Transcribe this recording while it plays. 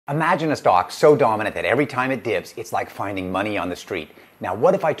Imagine a stock so dominant that every time it dips, it's like finding money on the street. Now,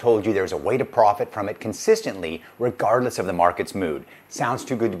 what if I told you there's a way to profit from it consistently, regardless of the market's mood? Sounds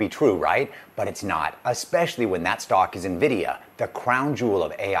too good to be true, right? But it's not, especially when that stock is NVIDIA, the crown jewel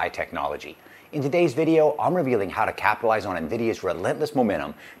of AI technology. In today's video, I'm revealing how to capitalize on NVIDIA's relentless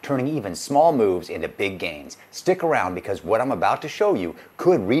momentum, turning even small moves into big gains. Stick around because what I'm about to show you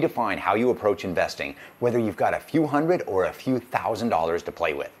could redefine how you approach investing, whether you've got a few hundred or a few $1,000s to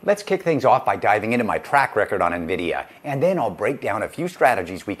play with. Let's kick things off by diving into my track record on NVIDIA, and then I'll break down a few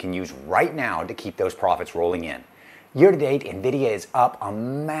strategies we can use right now to keep those profits rolling in. Year to date, NVIDIA is up a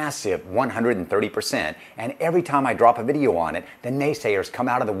massive 130%, and every time I drop a video on it, the naysayers come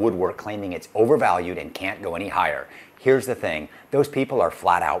out of the woodwork claiming it's overvalued and can't go any higher. Here's the thing, those people are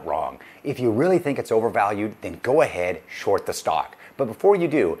flat out wrong. If you really think it's overvalued, then go ahead, short the stock. But before you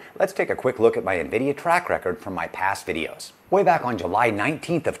do, let's take a quick look at my NVIDIA track record from my past videos. Way back on July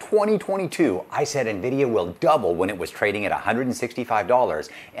 19th of 2022, I said NVIDIA will double when it was trading at $165,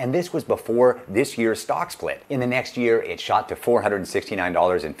 and this was before this year's stock split. In the next year, it shot to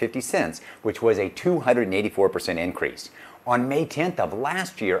 $469.50, which was a 284% increase. On May 10th of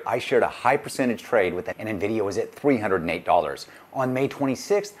last year, I shared a high percentage trade with it, and NVIDIA was at $308. On May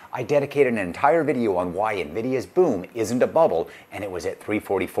 26th, I dedicated an entire video on why NVIDIA's boom isn't a bubble, and it was at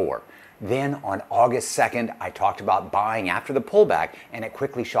 $344. Then on August 2nd, I talked about buying after the pullback, and it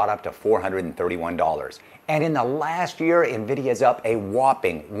quickly shot up to $431. And in the last year, NVIDIA is up a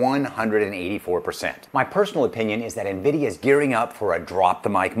whopping 184%. My personal opinion is that NVIDIA is gearing up for a drop the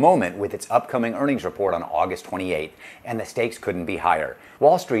mic moment with its upcoming earnings report on August 28th, and the stakes couldn't be higher.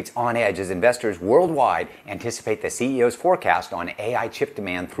 Wall Street's on edge as investors worldwide anticipate the CEO's forecast on AI chip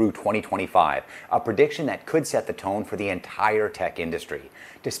demand through 2025, a prediction that could set the tone for the entire tech industry.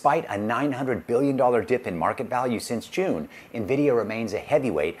 Despite a $900 billion dip in market value since June, NVIDIA remains a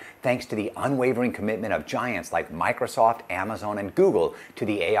heavyweight thanks to the unwavering commitment of giants like Microsoft, Amazon, and Google to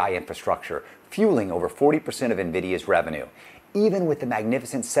the AI infrastructure, fueling over 40% of NVIDIA's revenue. Even with the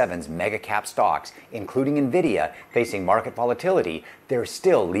Magnificent Seven's mega-cap stocks, including NVIDIA, facing market volatility, they're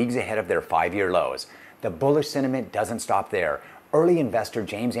still leagues ahead of their 5-year lows. The bullish sentiment doesn't stop there. Early investor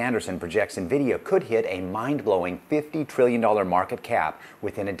James Anderson projects NVIDIA could hit a mind-blowing $50 trillion market cap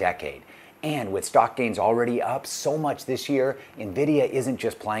within a decade. And with stock gains already up so much this year, NVIDIA isn't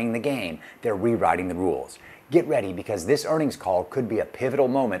just playing the game, they're rewriting the rules. Get ready because this earnings call could be a pivotal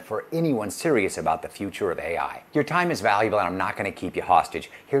moment for anyone serious about the future of AI. Your time is valuable and I'm not going to keep you hostage.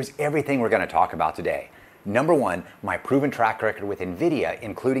 Here's everything we're going to talk about today. Number one, my proven track record with NVIDIA,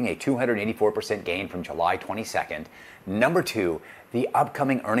 including a 284% gain from July 22nd. Number two, the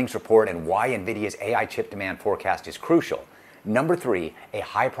upcoming earnings report and why NVIDIA's AI chip demand forecast is crucial. Number three, a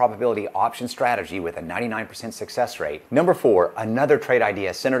high probability option strategy with a 99% success rate. Number four, another trade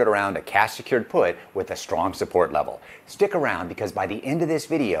idea centered around a cash secured put with a strong support level. Stick around because by the end of this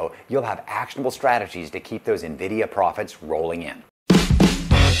video, you'll have actionable strategies to keep those NVIDIA profits rolling in.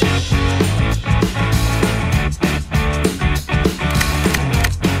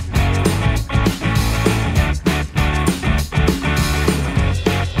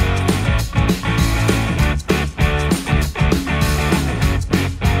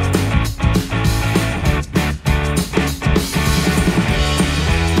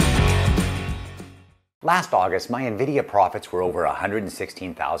 Last August, my NVIDIA profits were over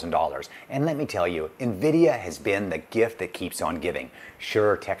 $116,000. And let me tell you, NVIDIA has been the gift that keeps on giving.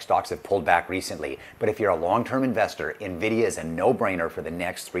 Sure, tech stocks have pulled back recently, but if you're a long-term investor, NVIDIA is a no-brainer for the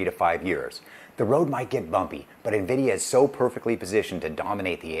next 3 to 5 years. The road might get bumpy, but NVIDIA is so perfectly positioned to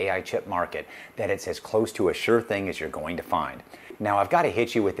dominate the AI chip market that it's as close to a sure thing as you're going to find. Now, I've got to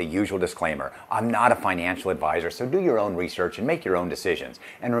hit you with the usual disclaimer. I'm not a financial advisor, so do your own research and make your own decisions.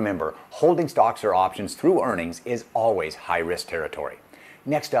 And remember, holding stocks or options through earnings is always high-risk territory.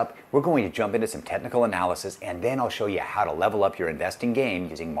 Next up, we're going to jump into some technical analysis, and then I'll show you how to level up your investing game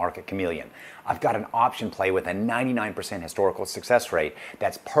using Market Chameleon. I've got an option play with a 99% historical success rate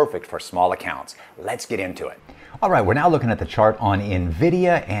that's perfect for small accounts. Let's get into it. All right, we're now looking at the chart on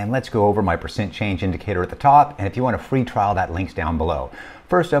NVIDIA, and let's go over my percent change indicator at the top. And if you want a free trial, that link's down below.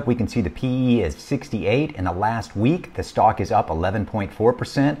 First up, we can see the PE is 68. In the last week, the stock is up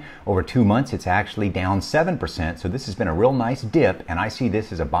 11.4%. Over 2 months, it's actually down 7%. So this has been a real nice dip, and I see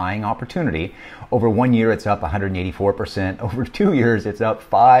this as a buying opportunity. Over 1 year, it's up 184%. Over 2 years, it's up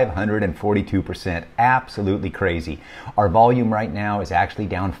 542%. 42%. Absolutely crazy. Our volume right now is actually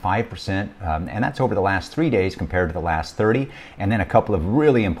down 5%, and that's over the last 3 days compared to the last 30. And then a couple of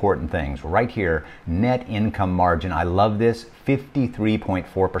really important things right here. Net income margin. I love this.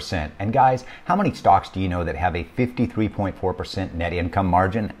 53.4%. And guys, how many stocks do you know that have a 53.4% net income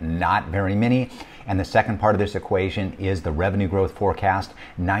margin? Not very many. And the second part of this equation is the revenue growth forecast,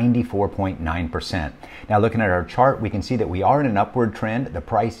 94.9%. Now looking at our chart, we can see that we are in an upward trend. The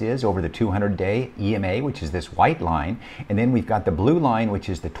price is over the 200-day EMA, which is this white line. And then we've got the blue line, which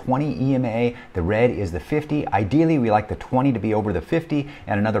is the 20 EMA. The red is the 50. Ideally, we like the 20 to be over the 50,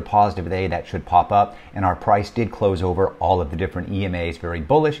 and another positive day that should pop up. And our price did close over all of the different EMAs, very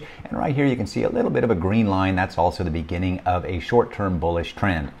bullish. And right here, you can see a little bit of a green line. That's also the beginning of a short-term bullish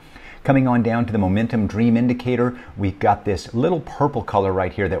trend. Coming on down to the momentum dream indicator, we've got this little purple color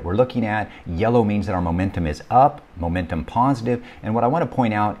right here that we're looking at. Yellow means that our momentum is up, momentum positive. And what I want to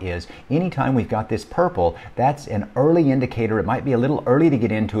point out is anytime we've got this purple, that's an early indicator. It might be a little early to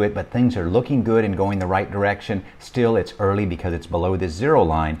get into it, but things are looking good and going the right direction. Still, it's early because it's below this zero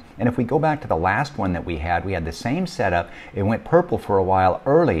line. And if we go back to the last one that we had the same setup. It went purple for a while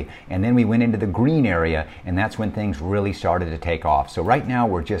early, and then we went into the green area, and that's when things really started to take off. So right now,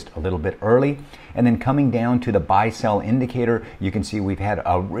 we're just a little bit early. And then coming down to the buy sell indicator, you can see we've had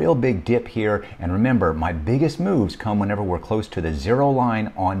a real big dip here. And remember, my biggest moves come whenever we're close to the zero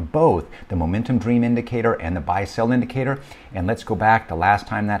line on both the momentum dream indicator and the buy sell indicator. And let's go back the last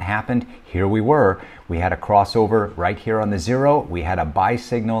time that happened. Here we were. We had a crossover right here on the zero. We had a buy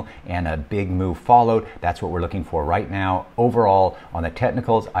signal and a big move followed. That's what we're looking for right now. Overall, on the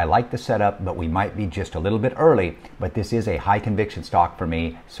technicals, I like the setup, but we might be just a little bit early. But this is a high conviction stock for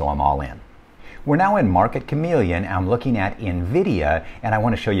me, so I'm all in. We're now in Market Chameleon. I'm looking at NVIDIA, and I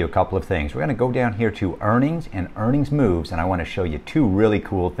want to show you a couple of things. We're going to go down here to earnings and earnings moves, and I want to show you two really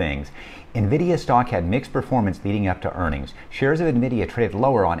cool things. NVIDIA stock had mixed performance leading up to earnings. Shares of NVIDIA traded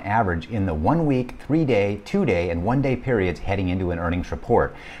lower on average in the 1 week, 3 day, 2 day, and 1 day periods heading into an earnings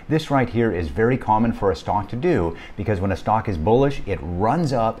report. This right here is very common for a stock to do because when a stock is bullish, it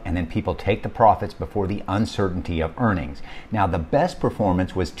runs up and then people take the profits before the uncertainty of earnings. Now, the best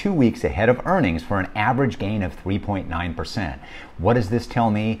performance was 2 weeks ahead of earnings for an average gain of 3.9%. What does this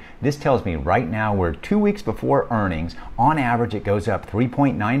tell me? This tells me right now we're 2 weeks before earnings. On average, it goes up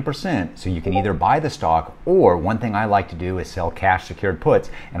 3.9%. So you can either buy the stock, or one thing I like to do is sell cash secured puts,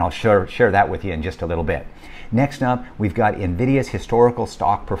 and I'll share that with you in just a little bit. Next up, we've got NVIDIA's historical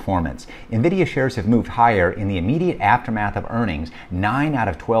stock performance. NVIDIA shares have moved higher in the immediate aftermath of earnings, 9 out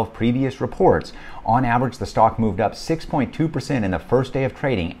of 12 previous reports. On average, the stock moved up 6.2% in the first day of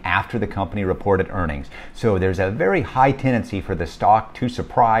trading after the company reported earnings. So there's a very high tendency for the stock to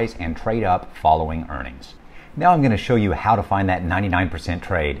surprise and trade up following earnings. Now I'm going to show you how to find that 99%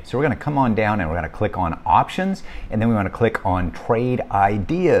 trade. So we're going to come on down and we're going to click on options, and then we want to click on trade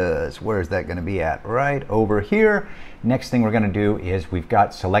ideas. Where is that going to be at? Right over here. Next thing we're going to do is we've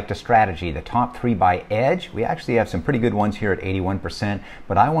got select a strategy, the top 3 by edge. We actually have some pretty good ones here at 81%,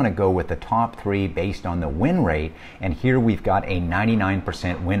 but I want to go with the top 3 based on the win rate, and here we've got a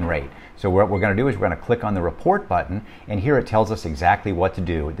 99% win rate. So what we're going to do is we're going to click on the report button, and here it tells us exactly what to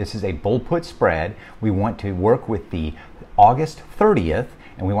do. This is a bull put spread. We want to work with the August 30th,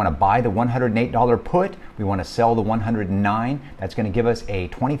 and we want to buy the $108 put. We want to sell the 109. That's going to give us a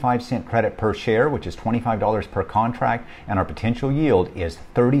 25-cent credit per share, which is $25 per contract, and our potential yield is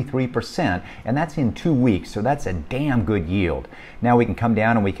 33%, and that's in 2 weeks, so that's a damn good yield. Now we can come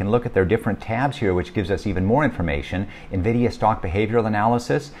down and we can look at their different tabs here, which gives us even more information. NVIDIA stock behavioral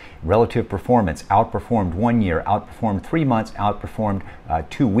analysis, relative performance, outperformed 1 year, outperformed 3 months, outperformed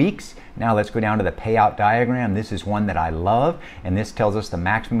 2 weeks. Now let's go down to the payout diagram. This is one that I love, and this tells us the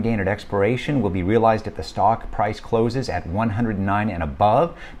maximum gain at expiration will be realized if the stock price closes at 109 and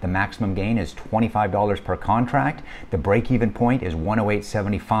above. The maximum gain is $25 per contract. The break-even point is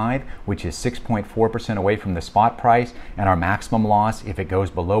 108.75, which is 6.4% away from the spot price, and our maximum loss, if it goes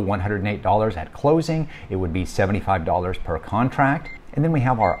below $108 at closing, it would be $75 per contract. And then we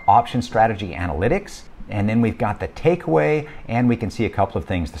have our option strategy analytics. And then we've got the takeaway, and we can see a couple of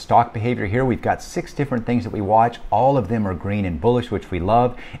things. The stock behavior here, we've got 6 different things that we watch. All of them are green and bullish, which we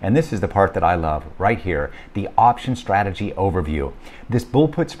love. And this is the part that I love right here, the option strategy overview. This bull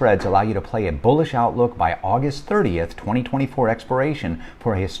put spreads allow you to play a bullish outlook by August 30th, 2024 expiration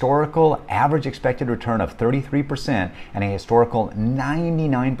for a historical average expected return of 33% and a historical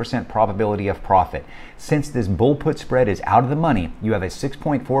 99% probability of profit. Since this bull put spread is out of the money, you have a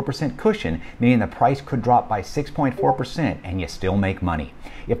 6.4% cushion, meaning the price could could drop by 6.4% and you still make money.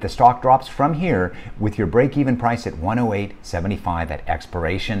 If the stock drops from here with your break-even price at 108.75 at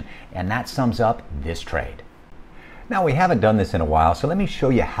expiration, and that sums up this trade. Now, we haven't done this in a while, so let me show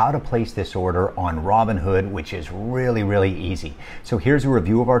you how to place this order on Robinhood, which is really easy. So here's a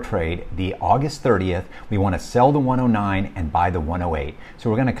review of our trade. The August 30th, we want to sell the 109 and buy the 108. So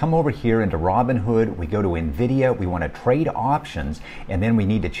we're going to come over here into Robinhood. We go to NVIDIA. We want to trade options, and then we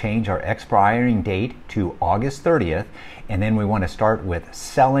need to change our expiring date to August 30th. And then we want to start with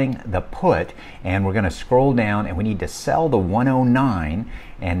selling the put, and we're going to scroll down, and we need to sell the 109,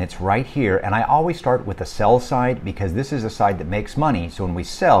 and it's right here. And I always start with the sell side because this is a side that makes money. So when we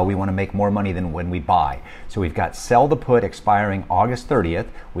sell, we want to make more money than when we buy. So we've got sell the put expiring August 30th.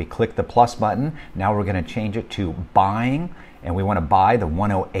 We click the plus button. Now we're going to change it to buying, and we want to buy the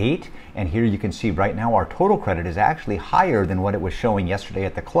 108. And here you can see right now our total credit is actually higher than what it was showing yesterday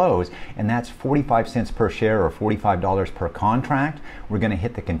at the close, and that's 45 cents per share or $45 per contract. We're going to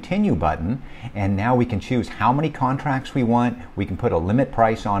hit the continue button, and now we can choose how many contracts we want. We can put a limit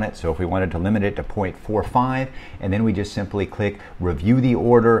price on it, so if we wanted to limit it to 0.45, and then we just simply click review the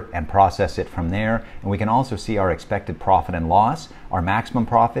order and process it from there. And we can also see our expected profit and loss. Our maximum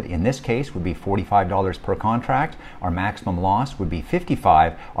profit in this case would be $45 per contract. Our maximum loss would be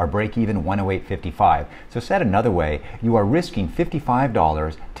 $55. Our break-even 108.55. So said another way, you are risking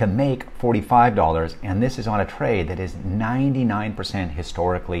 $55 to make $45, and this is on a trade that is 99%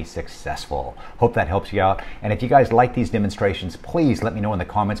 historically successful. Hope that helps you out. And if you guys like these demonstrations, please let me know in the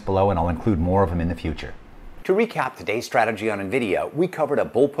comments below, and I'll include more of them in the future. To recap today's strategy on NVIDIA, we covered a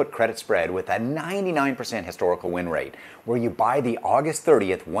bull put credit spread with a 99% historical win rate, where you buy the August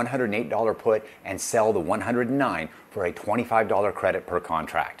 30th $108 put and sell the 109 for a $25 credit per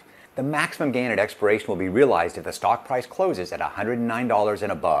contract. The maximum gain at expiration will be realized if the stock price closes at $109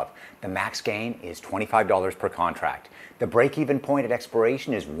 and above. The max gain is $25 per contract. The break-even point at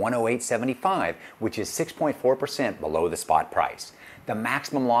expiration is 108.75, which is 6.4% below the spot price. The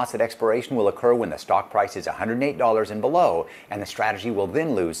maximum loss at expiration will occur when the stock price is $108 and below, and the strategy will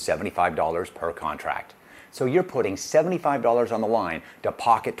then lose $75 per contract. So you're putting $75 on the line to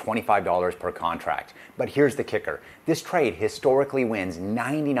pocket $25 per contract. But here's the kicker. This trade historically wins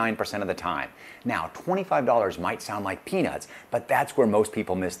 99% of the time. Now, $25 might sound like peanuts, but that's where most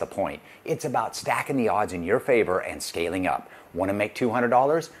people miss the point. It's about stacking the odds in your favor and scaling up. Want to make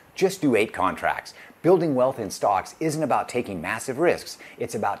 $200? Just do 8 contracts. Building wealth in stocks isn't about taking massive risks,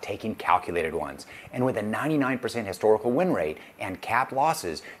 it's about taking calculated ones. And with a 99% historical win rate and capped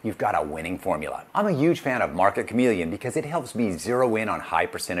losses, you've got a winning formula. I'm a huge fan of Market Chameleon because it helps me zero in on high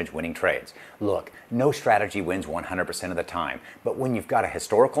percentage winning trades. Look, no strategy wins 100% of the time, but when you've got a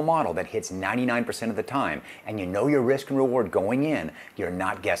historical model that hits 99% of the time and you know your risk and reward going in, you're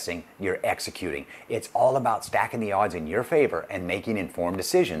not guessing, you're executing. It's all about stacking the odds in your favor and making informed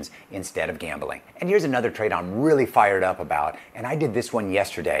decisions instead of gambling. And here's another trade I'm really fired up about, and I did this one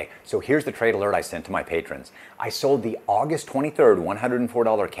yesterday, so here's the trade alert I sent to my patrons. I sold the August 23rd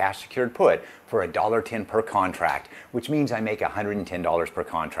 $104 cash secured put for $1.10 per contract, which means I make $110 per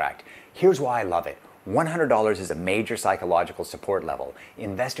contract. Here's why I love it. $100 is a major psychological support level.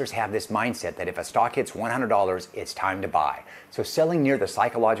 Investors have this mindset that if a stock hits $100, it's time to buy. So selling near the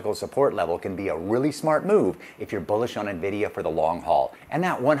psychological support level can be a really smart move if you're bullish on NVIDIA for the long haul. And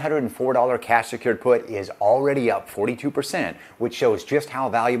that $104 cash secured put is already up 42%, which shows just how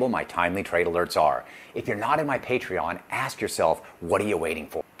valuable my timely trade alerts are. If you're not in my Patreon, ask yourself, what are you waiting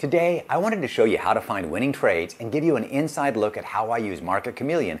for? Today, I wanted to show you how to find winning trades and give you an inside look at how I use Market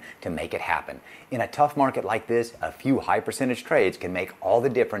Chameleon to make it happen. In a tough market like this, a few high percentage trades can make all the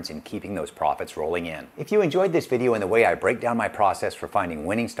difference in keeping those profits rolling in. If you enjoyed this video and the way I break down my process for finding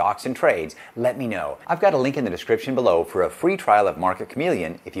winning stocks and trades, let me know. I've got a link in the description below for a free trial of Market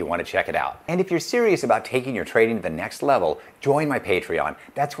Chameleon if you want to check it out. And if you're serious about taking your trading to the next level, join my Patreon.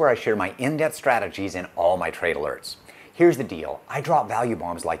 That's where I share my in-depth strategies and all my trade alerts. Here's the deal. I drop value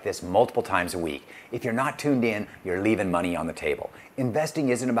bombs like this multiple times a week. If you're not tuned in, you're leaving money on the table. Investing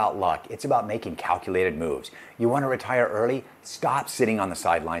isn't about luck. It's about making calculated moves. You want to retire early? Stop sitting on the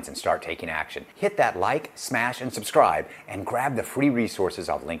sidelines and start taking action. Hit that like, smash, and subscribe, and grab the free resources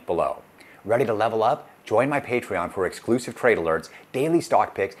I'll link below. Ready to level up? Join my Patreon for exclusive trade alerts, daily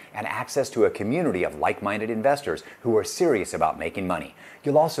stock picks, and access to a community of like-minded investors who are serious about making money.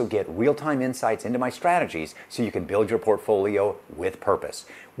 You'll also get real-time insights into my strategies so you can build your portfolio with purpose.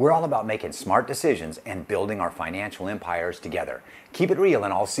 We're all about making smart decisions and building our financial empires together. Keep it real,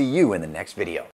 and I'll see you in the next video.